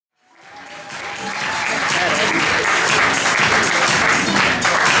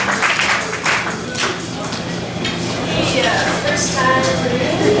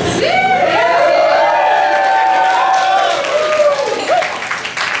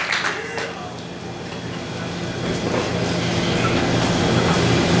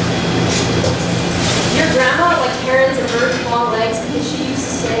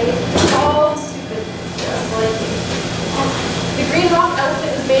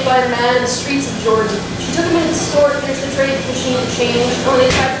by a man in the streets of Jordan. She took him into the store to finish the trade machine to change, and when they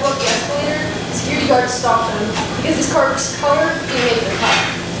tried to go up the escalator, the security guard stopped them because his car was colored and made the cut.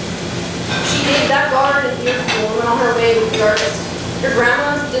 She gave that guard an earful and went on her way with the artist. Her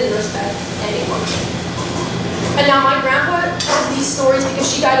grandma didn't respect anyone. And now my grandpa tells these stories because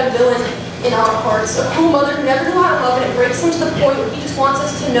she died a villain in our hearts, a cruel mother who never knew how to love, and it breaks him to the point where he just wants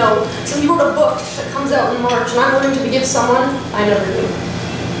us to know. So he wrote a book that comes out in March, and I'm learning to forgive someone I never knew.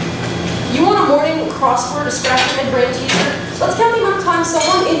 You want a morning crossword to scratch your head brain teaser? Let's count the amount of times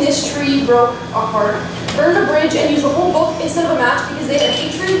someone in this tree broke a heart, burned a bridge, and used the whole book instead of a match because they had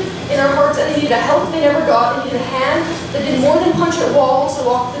hatred in their hearts and they needed a help they never got. They needed a hand that did more than punch at walls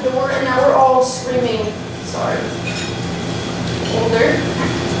or lock the door, and now we're all screaming, sorry. Older.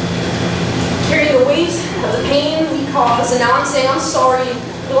 Carrying the weight of the pain we caused, and now I'm saying, I'm sorry,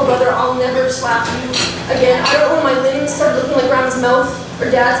 little brother, I'll never slap you again. I don't know when my limbs started looking like grandma's mouth or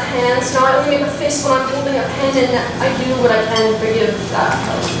dad's hands. Now I only make a fist when I'm holding a pen, and I do what I can to forgive that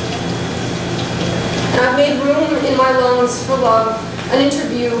house. And I've made room in my lungs for love, an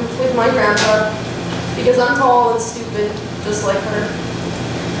interview with my grandpa, because I'm tall and stupid, just like her.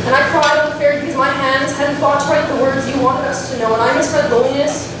 And I cried on the ferry because my hands hadn't thought to write the words you wanted us to know, and I misread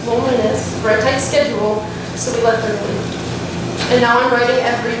loneliness for a tight schedule, so we left early. And now I'm writing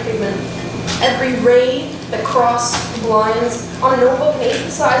every pigment, every ray that crossed the blinds on a notebook an eighth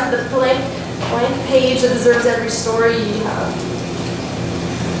the size of the blank page that deserves every story you have.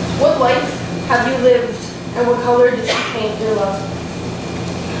 What life have you lived, and what color did you paint your love?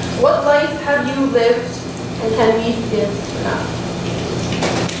 What life have you lived, and can we forgive enough?